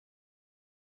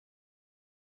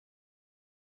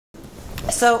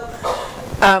So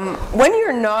when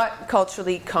you're not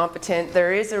culturally competent,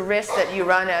 there is a risk that you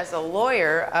run as a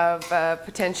lawyer of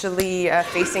potentially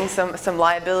facing some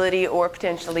liability or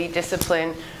potentially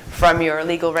discipline from your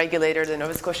legal regulator, the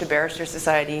Nova Scotia Barrister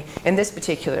Society, in this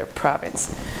particular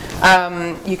province.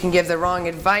 You can give the wrong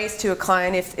advice to a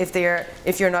client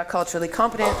if you're not culturally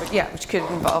competent, but yeah, which could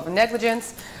involve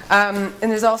negligence. And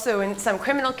there's also, in some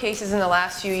criminal cases in the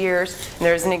last few years, and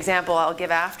there's an example I'll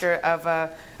give after of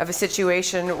a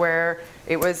situation where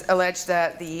it was alleged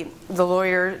that the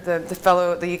lawyer,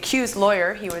 the accused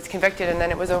lawyer, he was convicted and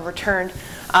then it was overturned,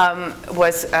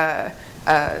 was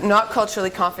not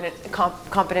culturally competent,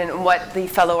 and what the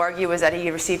fellow argued was that he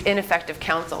had received ineffective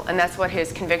counsel, and that's what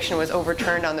his conviction was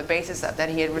overturned on the basis of, that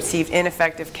he had received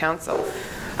ineffective counsel.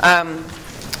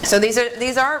 So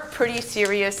these are pretty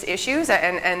serious issues,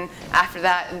 and after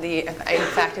that, in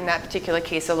fact, in that particular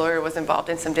case, a lawyer was involved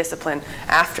in some discipline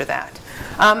after that.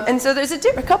 And so there's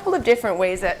a couple of different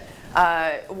ways that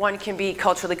one can be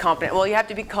culturally competent. Well, you have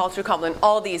to be culturally competent in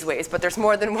all these ways, but there's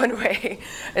more than one way,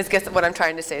 is guess what I'm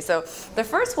trying to say. So the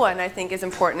first one I think is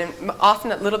important and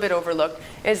often a little bit overlooked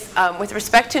is with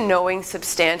respect to knowing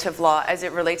substantive law as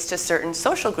it relates to certain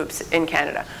social groups in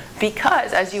Canada.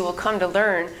 Because, as you will come to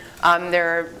learn, there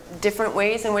are different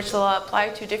ways in which the law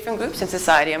applies to different groups in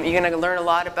society. You're going to learn a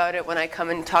lot about it when I come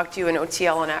and talk to you in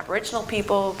OTL on Aboriginal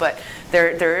people, but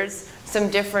there's some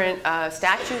different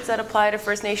statutes that apply to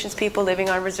First Nations people living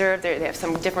on reserve. They have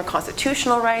some different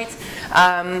constitutional rights.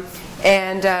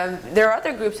 And there are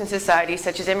other groups in society,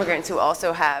 such as immigrants, who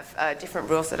also have different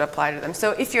rules that apply to them.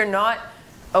 So if you're not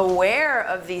aware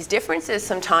of these differences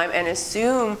sometime and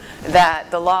assume that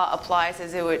the law applies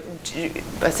as it would,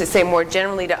 let's say, more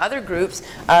generally to other groups,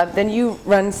 then you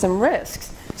run some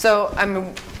risks. So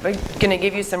I'm going to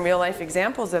give you some real-life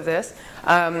examples of this.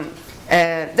 And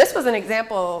this was an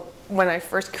example when I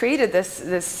first created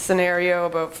this scenario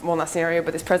about, well, not scenario,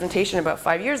 but this presentation about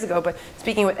 5 years ago. But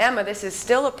speaking with Emma, this is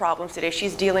still a problem today.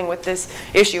 She's dealing with this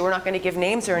issue. We're not going to give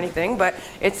names or anything, but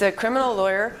it's a criminal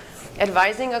lawyer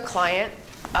advising a client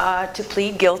to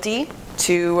plead guilty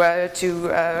to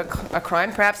a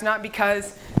crime, perhaps not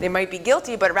because they might be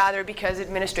guilty, but rather because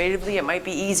administratively it might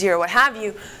be easier or what have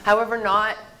you. However,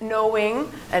 not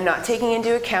knowing and not taking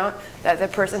into account that the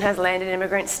person has landed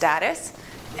immigrant status,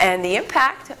 and the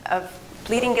impact of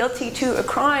pleading guilty to a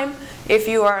crime, if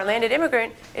you are a landed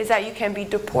immigrant, is that you can be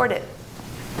deported.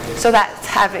 So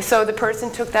so the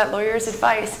person took that lawyer's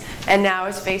advice and now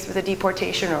is faced with a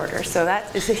deportation order. So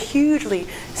that is a hugely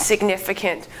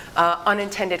significant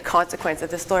unintended consequence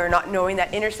of this lawyer not knowing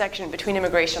that intersection between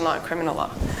immigration law and criminal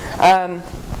law.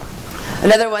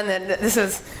 Another one that this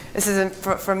is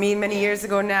for me many years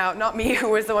ago now, not me who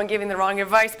was the one giving the wrong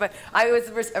advice, but I was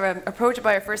approached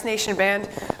by a First Nation band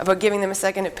about giving them a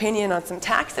second opinion on some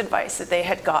tax advice that they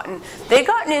had gotten. They'd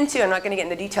gotten into, I'm not going to get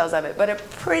into the details of it, but a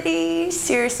pretty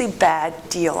seriously bad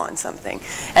deal on something.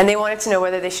 And they wanted to know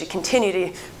whether they should continue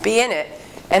to be in it.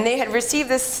 And they had received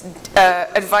this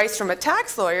advice from a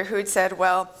tax lawyer who had said,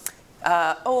 well,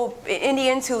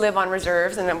 Indians who live on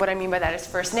reserves, and what I mean by that is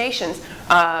First Nations,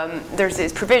 there's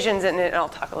these provisions, and I'll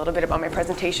talk a little bit about my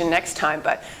presentation next time,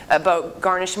 but about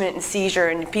garnishment and seizure,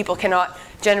 and people cannot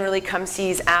generally come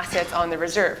seize assets on the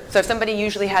reserve. So if somebody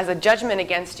usually has a judgment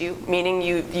against you, meaning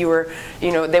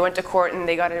they went to court and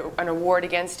they got an award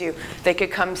against you, they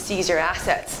could come seize your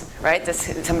assets, right?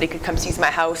 Somebody could come seize my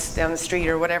house down the street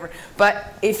or whatever.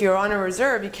 But if you're on a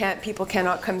reserve, people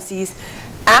cannot come seize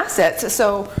assets.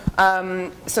 So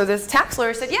this tax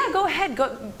lawyer said, yeah, go ahead,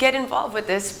 go get involved with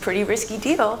this pretty risky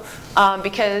deal,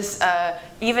 because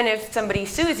even if somebody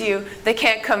sues you, they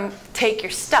can't come take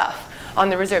your stuff on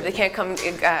the reserve. They can't come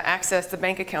access the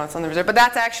bank accounts on the reserve. But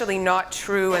that's actually not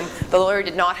true, and the lawyer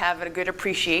did not have a good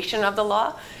appreciation of the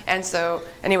law. And so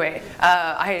anyway,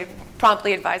 I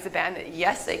promptly advised the band that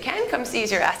yes, they can come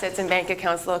seize your assets and bank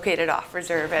accounts located off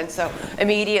reserve. And so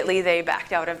immediately they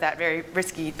backed out of that very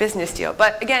risky business deal.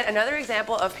 But again, another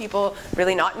example of people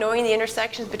really not knowing the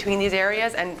intersections between these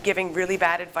areas and giving really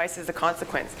bad advice as a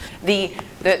consequence. The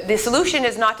solution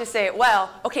is not to say, well,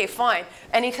 okay, fine.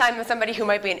 Anytime somebody who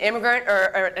might be an immigrant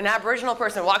or an Aboriginal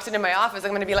person walks into my office,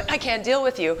 I'm going to be like, I can't deal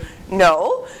with you.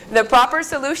 No. The proper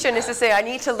solution is to say, I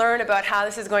need to learn about how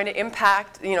this is going to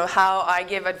impact, how I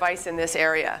give advice in this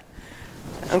area.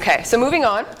 Okay, so moving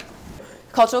on.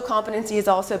 Cultural competency is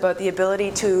also about the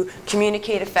ability to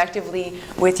communicate effectively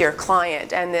with your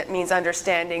client, and that means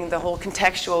understanding the whole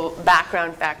contextual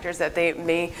background factors that they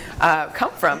may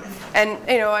come from. And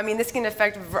this can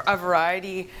affect a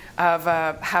variety of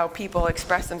how people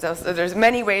express themselves. So there's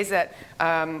many ways that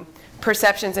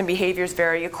perceptions and behaviors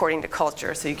vary according to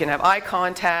culture. So you can have eye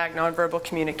contact, nonverbal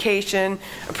communication,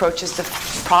 approaches to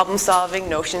problem solving,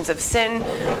 notions of sin,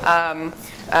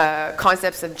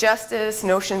 concepts of justice,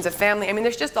 notions of family. I mean,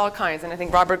 there's just all kinds, and I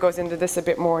think Robert goes into this a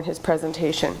bit more in his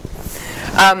presentation.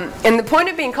 And the point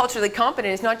of being culturally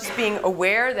competent is not just being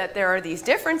aware that there are these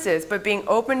differences, but being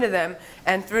open to them,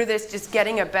 and through this just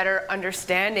getting a better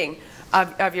understanding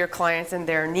of your clients and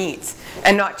their needs,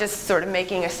 and not just sort of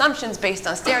making assumptions based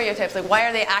on stereotypes, like why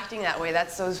are they acting that way,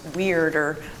 that's so weird,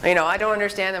 or I don't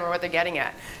understand them or what they're getting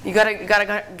at. You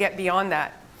gotta get beyond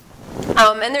that.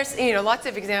 And there's lots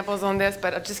of examples on this,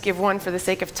 but I'll just give one for the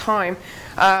sake of time.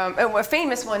 A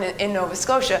famous one in Nova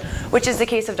Scotia, which is the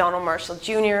case of Donald Marshall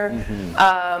Jr.,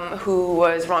 who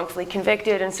was wrongfully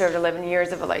convicted and served 11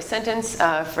 years of a life sentence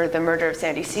for the murder of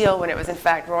Sandy Seal, when it was in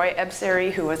fact Roy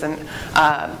Ebsary, who was a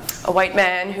white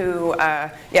man who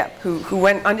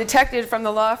went undetected from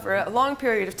the law for a long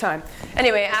period of time.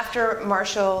 Anyway, after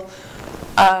Marshall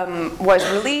was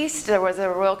released, there was a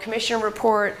Royal Commission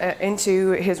report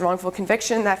into his wrongful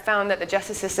conviction that found that the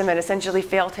justice system had essentially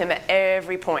failed him at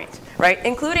every point, right,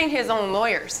 including his own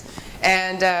lawyers.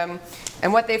 And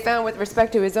what they found with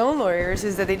respect to his own lawyers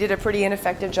is that they did a pretty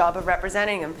ineffective job of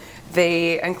representing him.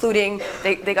 They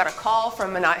got a call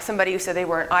from somebody who said they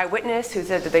were an eyewitness, who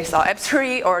said that they saw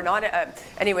Ebsary, or not,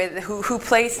 anyway, who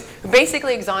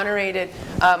basically exonerated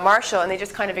Marshall, and they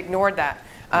just kind of ignored that.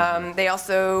 They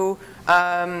also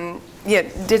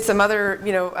did some other,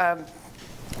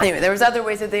 anyway, there was other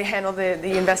ways that they handled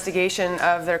the investigation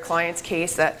of their client's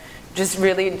case that just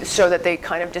really show that they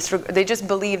kind of they just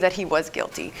believed that he was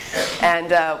guilty.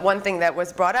 And one thing that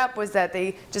was brought up was that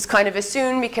they just kind of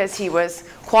assumed, because he was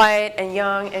quiet and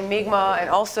young and Mi'kmaq, and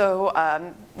also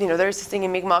there's this thing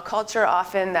in Mi'kmaq culture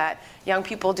often that young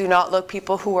people do not look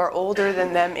people who are older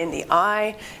than them in the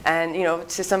eye, and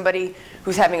to somebody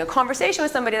who's having a conversation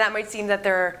with somebody, that might seem that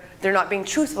they're not being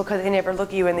truthful because they never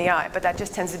look you in the eye, but that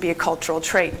just tends to be a cultural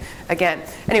trait again.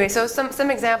 Anyway, so some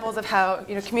examples of how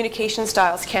communication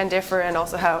styles can differ, and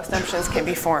also how assumptions can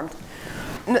be formed.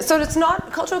 So it's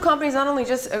not, cultural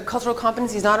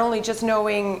competency is not only just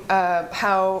knowing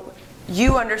how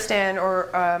you understand or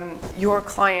your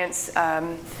clients'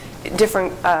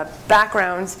 different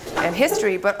backgrounds and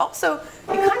history, but also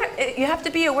you have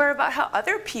to be aware about how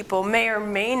other people may or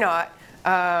may not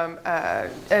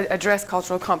address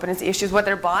cultural competency issues, what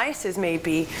their biases may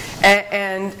be,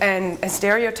 and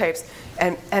stereotypes,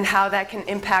 and how that can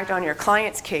impact on your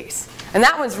client's case. And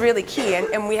that one's really key,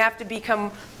 and we have to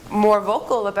become more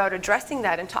vocal about addressing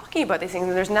that and talking about these things.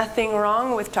 And there's nothing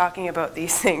wrong with talking about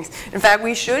these things. In fact,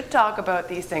 we should talk about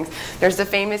these things. There's a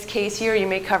famous case here, you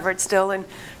may cover it still in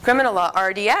criminal law,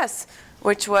 RDS,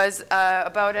 which was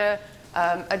about a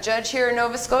judge here in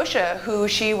Nova Scotia who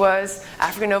she was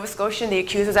African Nova Scotian, the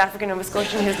accused was African Nova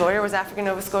Scotian, his lawyer was African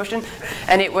Nova Scotian,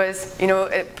 and it was,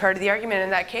 part of the argument in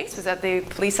that case was that the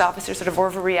police officer sort of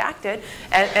overreacted,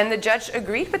 and the judge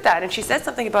agreed with that, and she said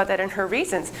something about that in her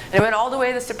reasons. And it went all the way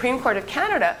to the Supreme Court of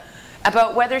Canada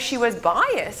about whether she was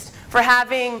biased for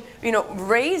having,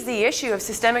 raised the issue of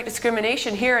systemic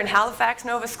discrimination here in Halifax,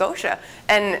 Nova Scotia.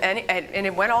 And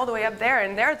it went all the way up there.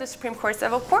 And there the Supreme Court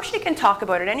said, well, of course she can talk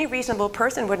about it. Any reasonable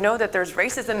person would know that there's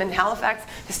racism in Halifax,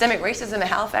 systemic racism in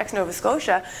Halifax, Nova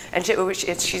Scotia, and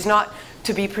she's not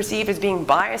to be perceived as being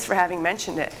biased for having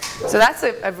mentioned it. So that's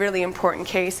a really important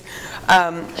case.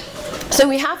 So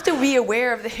we have to be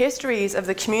aware of the histories of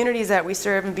the communities that we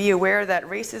serve, and be aware that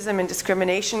racism and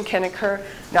discrimination can occur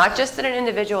not just at an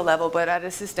individual level, but at a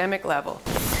systemic level.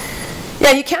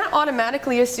 Yeah, you can't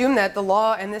automatically assume that the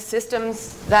law and the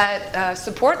systems that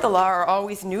support the law are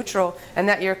always neutral, and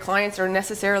that your clients are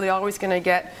necessarily always going to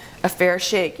get a fair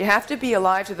shake. You have to be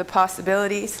alive to the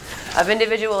possibilities of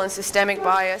individual and systemic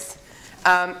bias,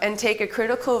 and take a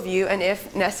critical view, and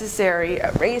if necessary,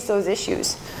 raise those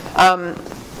issues.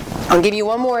 I'll give you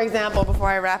one more example before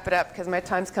I wrap it up, because my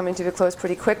time's coming to a close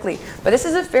pretty quickly. But this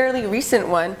is a fairly recent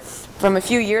one from a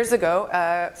few years ago,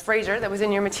 Fraser, that was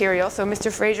in your material. So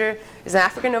Mr. Fraser is an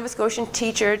African Nova Scotian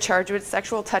teacher charged with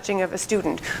sexual touching of a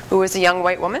student who was a young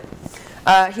white woman.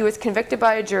 He was convicted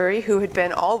by a jury who had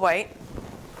been all white.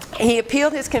 He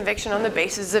appealed his conviction on the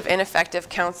basis of ineffective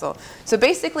counsel. So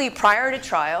basically, prior to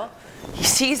trial, he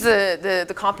sees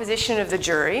the composition of the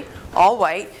jury, all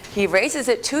white. He raises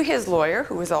it to his lawyer,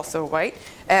 who is also white,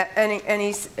 and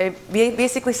he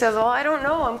basically says, well, I don't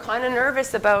know, I'm kind of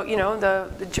nervous about,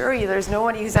 the jury. There's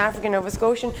nobody who's African Nova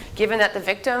Scotian. Given that the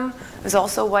victim is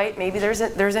also white, maybe there's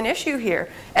an issue here.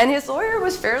 And his lawyer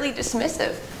was fairly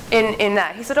dismissive in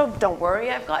that. He said, oh, don't worry,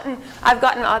 I've gotten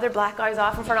other black guys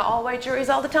off in front of all white juries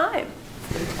all the time.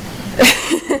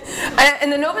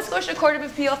 And the Nova Scotia Court of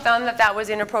Appeal found that that was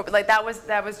inappropriate. Like that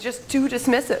was just too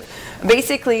dismissive.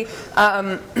 Basically,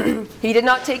 he did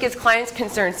not take his client's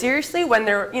concern seriously when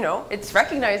they're, you know, it's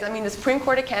recognized. I mean, the Supreme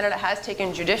Court of Canada has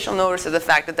taken judicial notice of the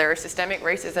fact that there is systemic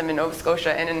racism in Nova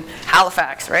Scotia and in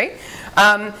Halifax, right?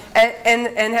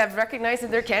 And have recognized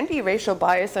that there can be racial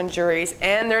bias on juries,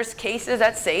 and there's cases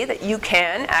that say that you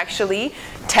can actually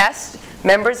test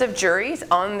members of juries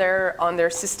on their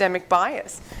systemic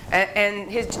bias. And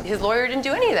his lawyer didn't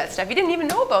do any of that stuff. He didn't even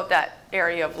know about that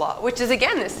area of law, which is,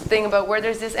 again, this thing about where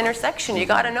there's this intersection. You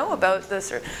got to know about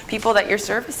the people that you're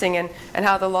servicing and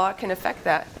how the law can affect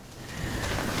that.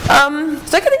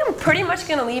 So I think I'm pretty much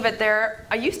going to leave it there.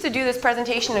 I used to do this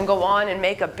presentation and go on and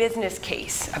make a business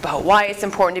case about why it's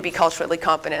important to be culturally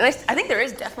competent. And I think there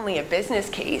is definitely a business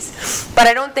case, but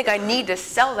I don't think I need to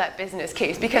sell that business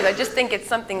case because I just think it's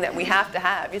something that we have to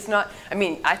have. It's not, I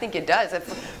mean, I think it does.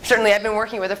 Certainly I've been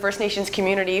working with the First Nations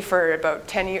community for about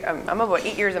 10 years. I'm about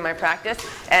 8 years in my practice,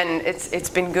 and it's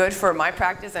been good for my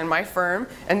practice and my firm.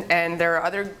 And there are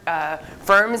other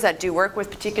firms that do work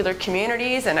with particular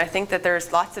communities, and I think that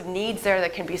there's lots of needs there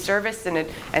that can be serviced, and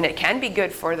it can be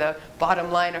good for the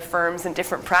bottom line of firms and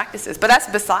different practices. But that's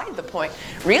beside the point.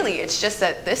 Really, it's just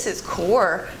that this is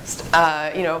core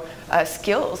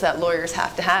skills that lawyers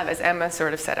have to have, as Emma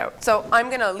sort of set out. So I'm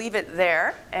going to leave it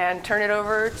there and turn it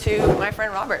over to my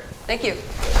friend Robert. Thank you.